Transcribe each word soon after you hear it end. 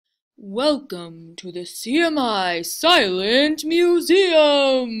Welcome to the CMI Silent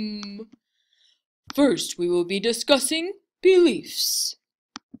Museum! First, we will be discussing beliefs.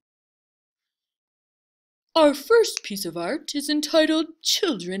 Our first piece of art is entitled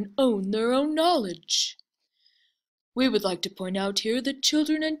Children Own Their Own Knowledge. We would like to point out here that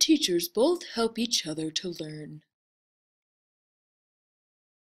children and teachers both help each other to learn.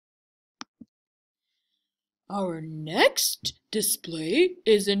 Our next display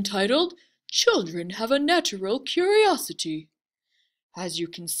is entitled Children Have a Natural Curiosity. As you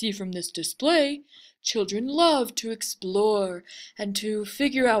can see from this display, children love to explore and to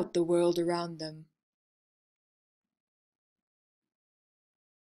figure out the world around them.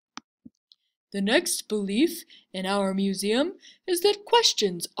 The next belief in our museum is that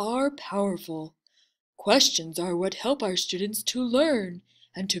questions are powerful. Questions are what help our students to learn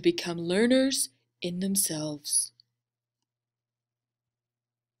and to become learners in themselves.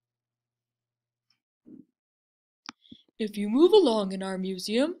 If you move along in our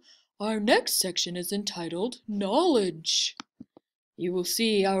museum, our next section is entitled Knowledge. You will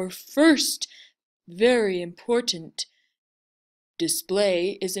see our first very important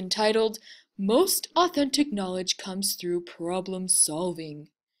display is entitled Most Authentic Knowledge Comes Through Problem Solving.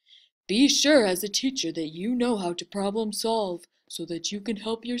 Be sure as a teacher that you know how to problem solve so that you can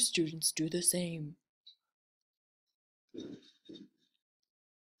help your students do the same.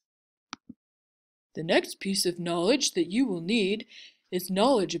 The next piece of knowledge that you will need is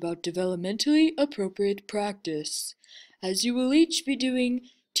knowledge about developmentally appropriate practice. As you will each be doing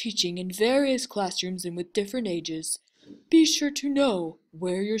teaching in various classrooms and with different ages, be sure to know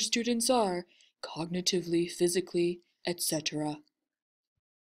where your students are cognitively, physically, etc.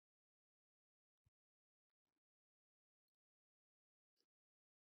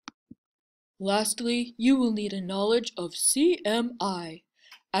 Lastly, you will need a knowledge of CMI.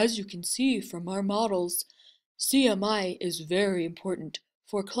 As you can see from our models, CMI is very important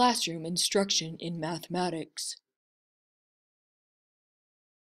for classroom instruction in mathematics.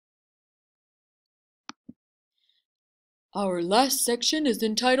 Our last section is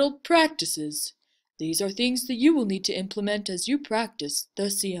entitled Practices. These are things that you will need to implement as you practice the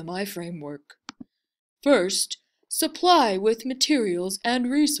CMI framework. First, supply with materials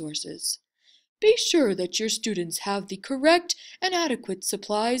and resources. Be sure that your students have the correct and adequate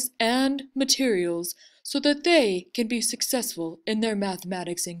supplies and materials so that they can be successful in their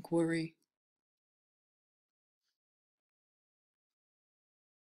mathematics inquiry.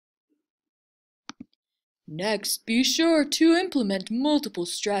 Next, be sure to implement multiple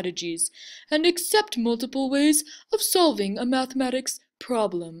strategies and accept multiple ways of solving a mathematics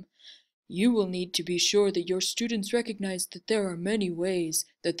problem. You will need to be sure that your students recognize that there are many ways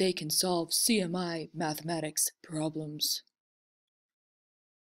that they can solve CMI mathematics problems.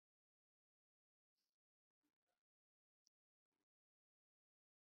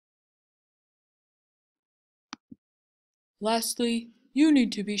 Lastly, you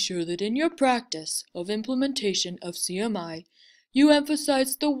need to be sure that in your practice of implementation of CMI, you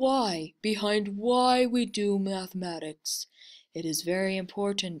emphasize the why behind why we do mathematics. It is very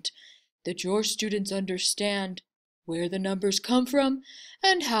important that your students understand where the numbers come from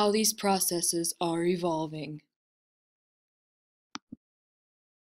and how these processes are evolving.